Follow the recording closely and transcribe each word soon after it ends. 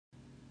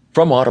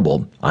From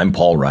Audible, I'm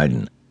Paul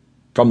Ryden.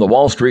 From the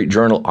Wall Street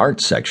Journal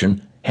Arts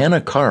section, Hannah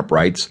Karp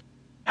writes,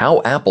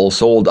 How Apple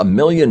Sold 1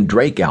 Million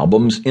Drake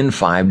Albums in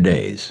 5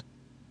 Days.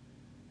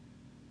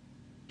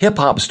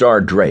 Hip-hop star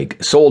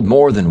Drake sold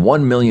more than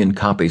 1 million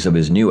copies of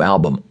his new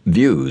album,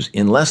 Views,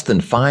 in less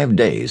than 5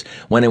 days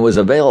when it was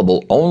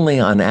available only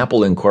on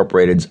Apple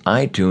Incorporated's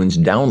iTunes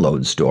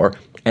download store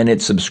and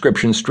its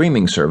subscription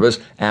streaming service,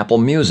 Apple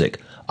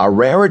Music, a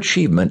rare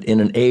achievement in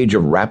an age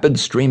of rapid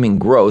streaming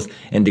growth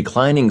and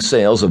declining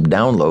sales of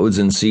downloads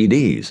and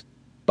CDs.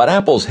 But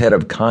Apple's head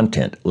of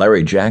content,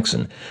 Larry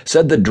Jackson,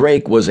 said that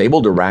Drake was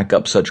able to rack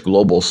up such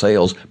global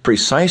sales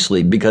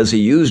precisely because he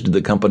used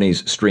the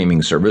company's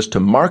streaming service to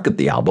market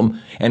the album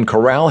and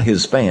corral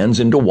his fans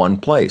into one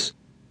place.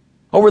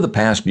 Over the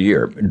past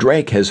year,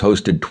 Drake has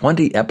hosted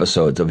 20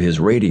 episodes of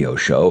his radio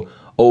show,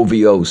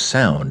 OVO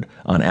Sound,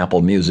 on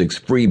Apple Music's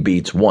Free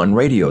Beats 1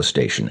 radio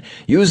station,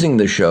 using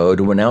the show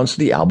to announce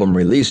the album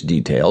release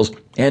details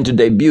and to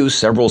debut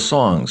several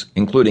songs,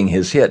 including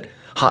his hit,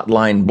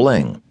 Hotline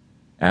Bling.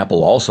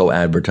 Apple also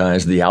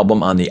advertised the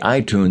album on the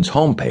iTunes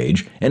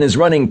homepage and is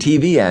running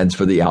TV ads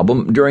for the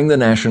album during the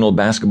National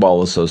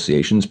Basketball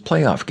Association's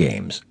playoff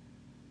games.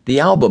 The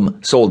album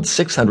sold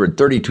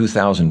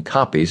 632,000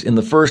 copies in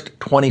the first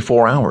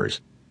 24 hours.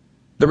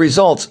 The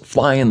results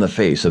fly in the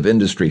face of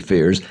industry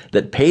fears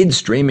that paid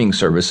streaming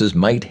services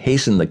might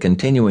hasten the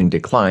continuing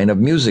decline of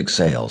music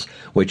sales,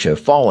 which have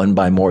fallen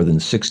by more than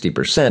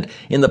 60%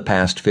 in the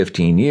past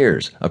 15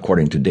 years,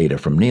 according to data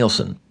from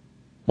Nielsen.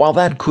 While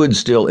that could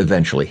still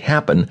eventually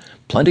happen,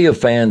 plenty of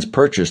fans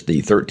purchased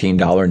the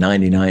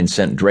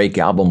 $13.99 Drake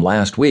album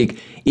last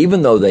week,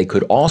 even though they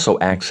could also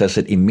access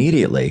it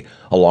immediately,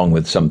 along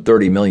with some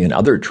 30 million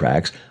other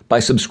tracks, by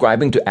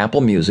subscribing to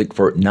Apple Music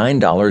for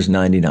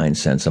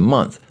 $9.99 a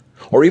month,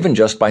 or even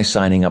just by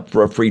signing up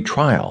for a free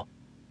trial.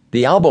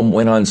 The album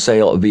went on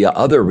sale via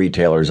other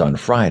retailers on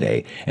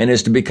Friday and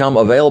is to become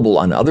available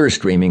on other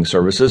streaming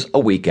services a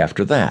week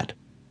after that.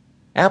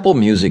 Apple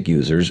Music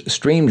users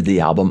streamed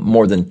the album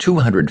more than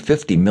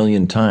 250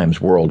 million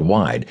times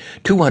worldwide,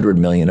 200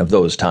 million of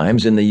those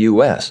times in the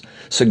U.S.,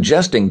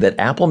 suggesting that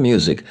Apple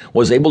Music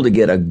was able to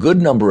get a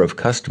good number of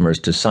customers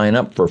to sign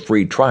up for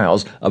free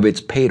trials of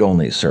its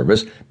paid-only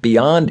service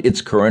beyond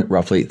its current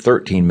roughly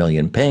 13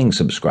 million paying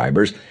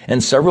subscribers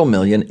and several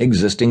million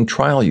existing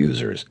trial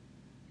users.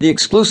 The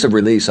exclusive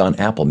release on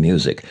Apple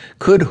Music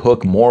could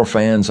hook more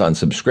fans on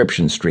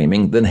subscription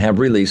streaming than have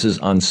releases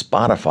on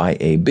Spotify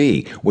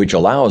AB, which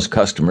allows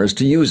customers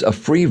to use a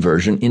free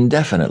version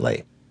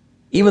indefinitely.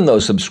 Even though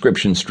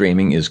subscription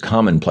streaming is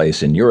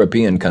commonplace in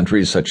European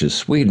countries such as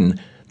Sweden,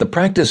 the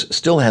practice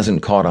still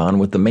hasn't caught on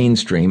with the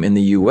mainstream in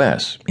the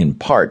U.S., in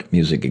part,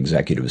 music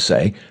executives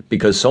say,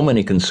 because so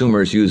many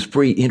consumers use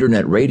free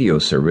internet radio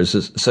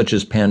services such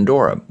as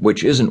Pandora,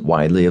 which isn't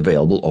widely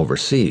available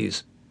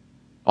overseas.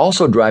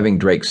 Also driving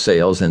Drake's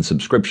sales and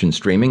subscription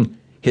streaming,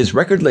 his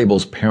record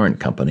label's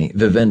parent company,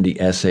 Vivendi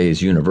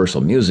SA's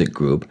Universal Music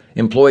Group,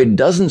 employed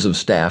dozens of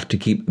staff to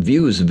keep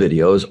Views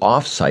videos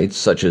off sites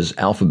such as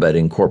Alphabet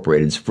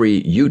Incorporated's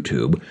free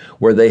YouTube,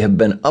 where they have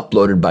been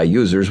uploaded by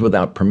users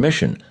without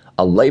permission,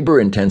 a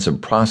labor-intensive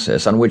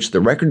process on which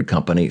the record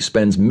company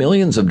spends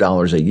millions of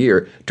dollars a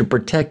year to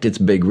protect its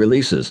big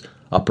releases,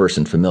 a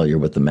person familiar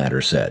with the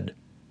matter said.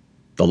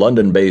 The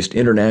London-based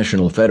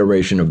International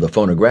Federation of the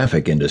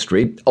Phonographic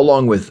Industry,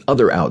 along with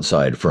other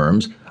outside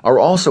firms, are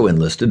also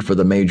enlisted for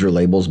the major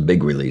labels'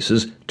 big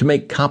releases to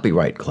make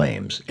copyright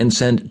claims and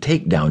send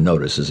takedown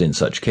notices in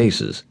such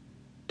cases.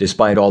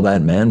 Despite all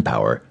that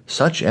manpower,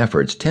 such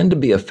efforts tend to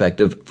be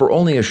effective for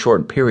only a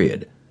short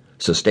period.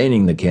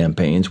 Sustaining the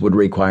campaigns would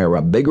require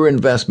a bigger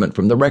investment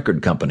from the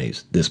record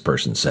companies, this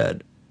person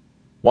said.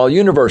 While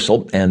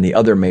Universal and the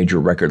other major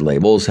record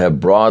labels have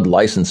broad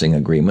licensing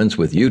agreements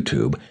with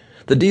YouTube,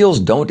 the deals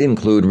don't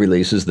include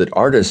releases that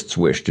artists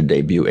wish to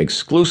debut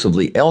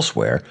exclusively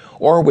elsewhere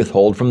or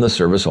withhold from the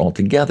service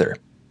altogether.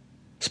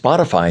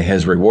 Spotify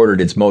has rewarded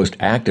its most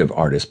active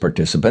artist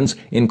participants,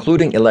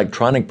 including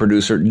electronic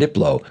producer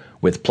Diplo,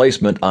 with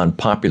placement on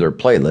popular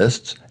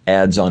playlists,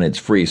 ads on its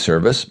free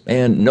service,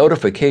 and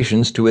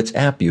notifications to its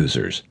app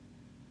users.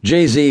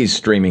 Jay-Z's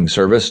streaming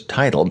service,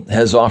 Tidal,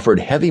 has offered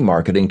heavy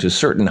marketing to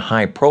certain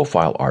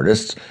high-profile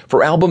artists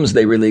for albums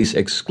they release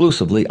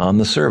exclusively on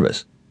the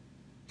service.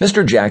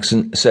 Mr.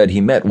 Jackson said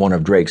he met one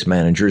of Drake's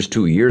managers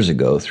 2 years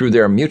ago through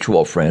their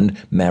mutual friend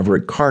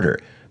Maverick Carter,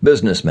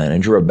 business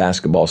manager of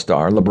basketball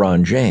star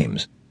LeBron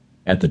James.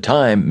 At the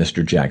time,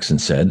 Mr. Jackson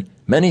said,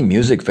 many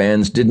music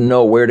fans didn't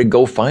know where to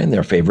go find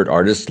their favorite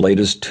artist's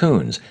latest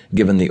tunes,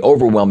 given the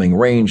overwhelming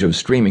range of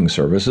streaming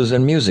services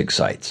and music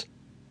sites.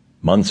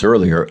 Months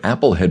earlier,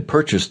 Apple had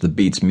purchased the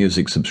Beats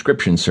music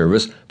subscription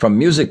service from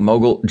music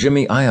mogul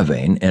Jimmy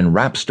Iovine and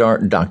rap star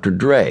Dr.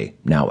 Dre,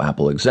 now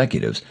Apple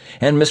executives,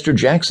 and Mr.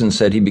 Jackson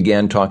said he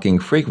began talking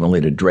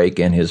frequently to Drake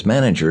and his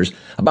managers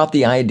about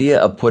the idea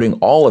of putting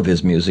all of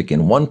his music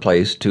in one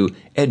place to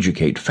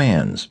educate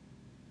fans.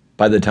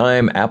 By the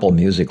time Apple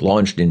Music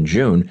launched in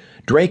June,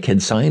 Drake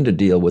had signed a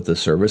deal with the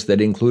service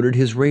that included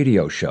his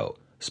radio show,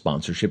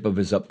 sponsorship of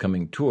his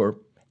upcoming tour,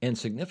 and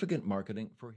significant marketing for